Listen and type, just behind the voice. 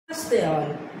Namaste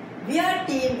all. We are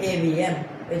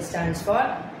Team-AVEM, which stands for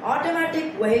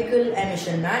Automatic Vehicle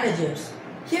Emission Managers,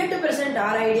 here to present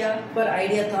our idea for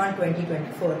Ideathon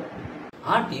 2024.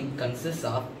 Our team consists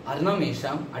of Arnav,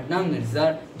 Meshram, Adnan,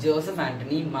 Mirza, Joseph,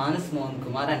 Antony, Maanas, Mohan,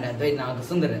 Kumar and Advaith,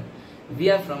 Nagasundaram. We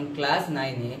are from class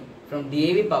 9A from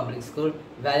D.A.V Public School,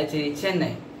 Velachery,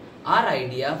 Chennai. Our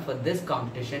idea for this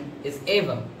competition is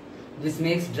AVEM. This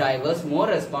makes drivers more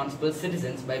responsible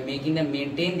citizens by making them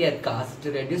maintain their cars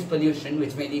to reduce pollution,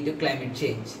 which may lead to climate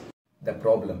change. The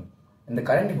problem. In the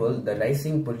current world, the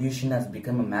rising pollution has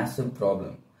become a massive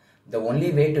problem. The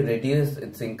only way to reduce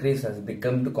its increase has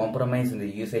become to compromise in the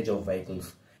usage of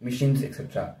vehicles, machines,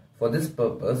 etc. For this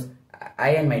purpose,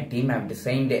 I and my team have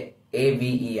designed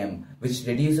AVEM, which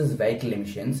reduces vehicle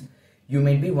emissions. You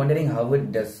might be wondering how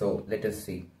it does so. Let us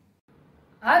see.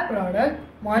 Our product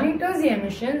monitors the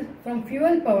emissions from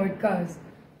fuel-powered cars,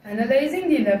 analyzing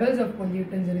the levels of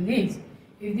pollutants released.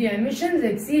 If the emissions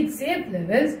exceed safe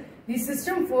levels, the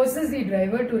system forces the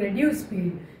driver to reduce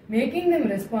speed, making them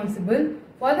responsible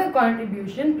for the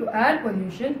contribution to air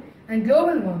pollution and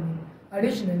global warming.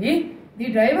 Additionally,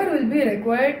 the driver will be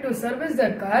required to service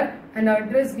the car and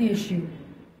address the issue.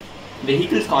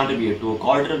 Vehicles contribute to a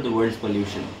quarter of the world's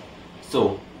pollution.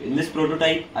 So, in this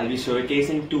prototype, I'll be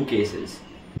showcasing two cases.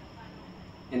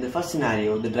 In the first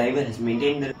scenario, the driver has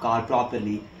maintained the car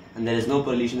properly and there is no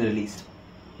pollution released.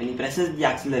 When he presses the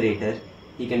accelerator,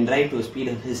 he can drive to a speed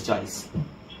of his choice.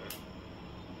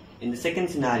 In the second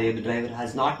scenario, the driver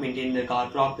has not maintained the car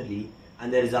properly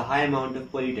and there is a high amount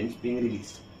of pollutants being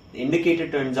released. The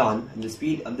indicator turns on and the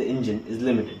speed of the engine is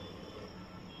limited.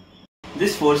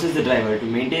 This forces the driver to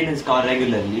maintain his car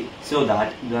regularly so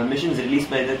that the emissions released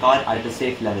by the car are at a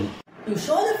safe level. To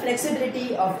show the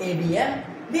flexibility of AVEM,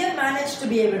 we have managed to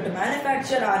be able to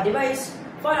manufacture our device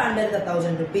for under the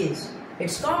 1,000 rupees.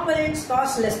 Its components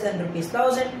cost less than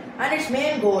 ₹1,000 and its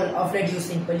main goal of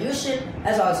reducing pollution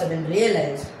has also been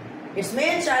realized. Its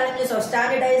main challenges of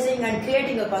standardizing and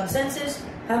creating a consensus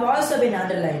have also been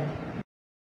underlined.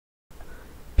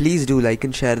 Please do like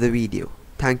and share the video.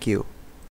 Thank you.